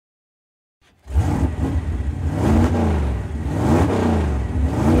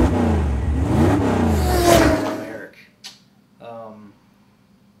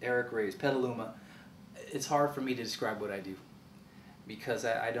Eric Reyes, Petaluma. It's hard for me to describe what I do because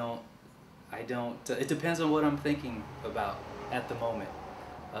I don't, it depends on what I'm thinking about at the moment.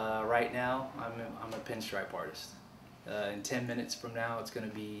 Right now, I'm a pinstripe artist. In 10 minutes from now, it's going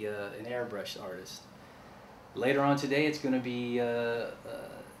to be an airbrush artist. Later on today, it's going to be, the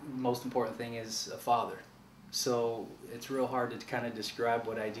most important thing is a father. So it's real hard to kind of describe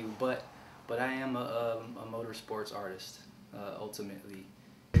what I do, but I am a motorsports artist, ultimately.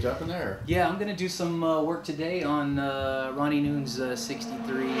 You jumping there? Yeah, I'm going to do some work today on Ronnie Noon's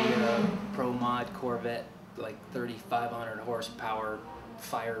 63 Pro Mod Corvette, like 3,500 horsepower,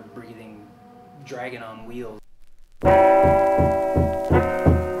 fire-breathing dragon on wheels. Well,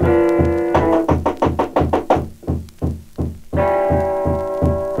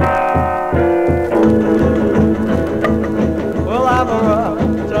 I'm a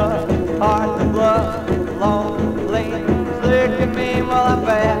rough, tough, hard to bluff, long lane, slick and mean while I'm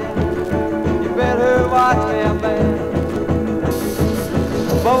bad. You better watch me, I'm bad.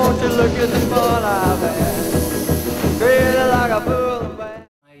 But won't you look at the fun I've had? Treated like a fool and bad.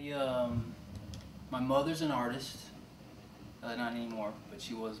 My mother's an artist, not anymore, but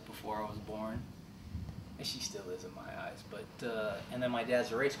she was before I was born, and she still is in my eyes. But and then my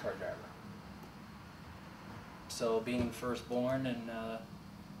dad's a race car driver. So being the firstborn, and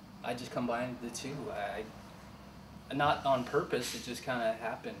I just combined the two. Not on purpose, it just kind of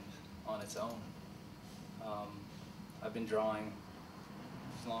happened on its own. I've been drawing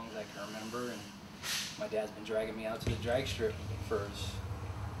as long as I can remember, and my dad's been dragging me out to the drag strip for as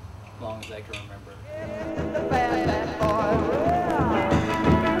long as I can remember. The bad, bad boy.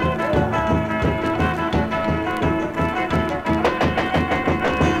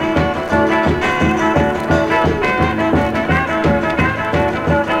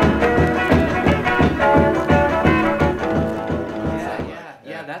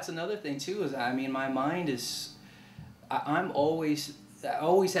 That's another thing too. Is I mean, my mind is, I always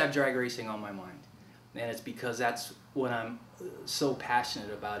have drag racing on my mind, and it's because that's what I'm so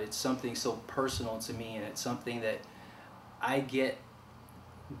passionate about. It's something so personal to me, and it's something that I get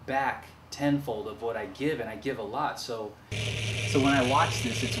back tenfold of what I give, and I give a lot. So when I watch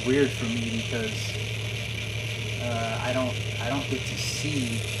this, it's weird for me because I don't get to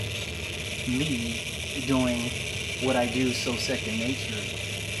see me doing what I do so second nature.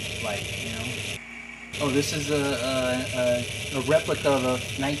 Like, you know, oh, this is a replica of a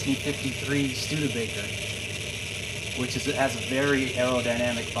 1953 Studebaker, which has a very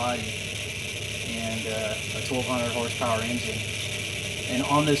aerodynamic body and a 1,200 horsepower engine. And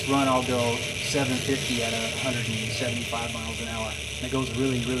on this run, I'll go 750 at 175 miles an hour. And it goes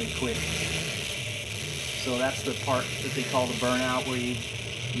really, really quick. So that's the part that they call the burnout, where you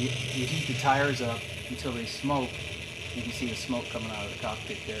heat the tires up until they smoke. You can see the smoke coming out of the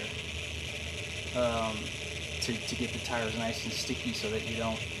cockpit there, to get the tires nice and sticky so that you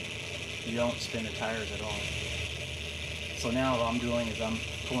don't spin the tires at all. So now what I'm doing is I'm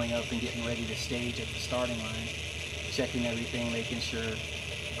pulling up and getting ready to stage at the starting line, checking everything, making sure the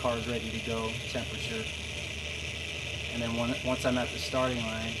car's ready to go, temperature. And then once I'm at the starting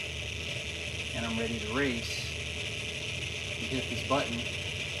line and I'm ready to race, you hit this button.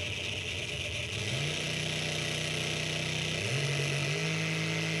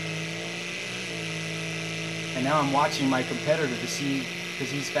 And now I'm watching my competitor to see,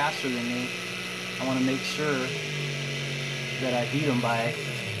 because he's faster than me, I want to make sure that I beat him by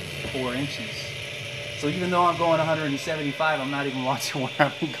 4 inches. So even though I'm going 175, I'm not even watching where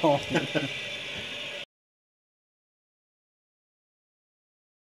I'm going.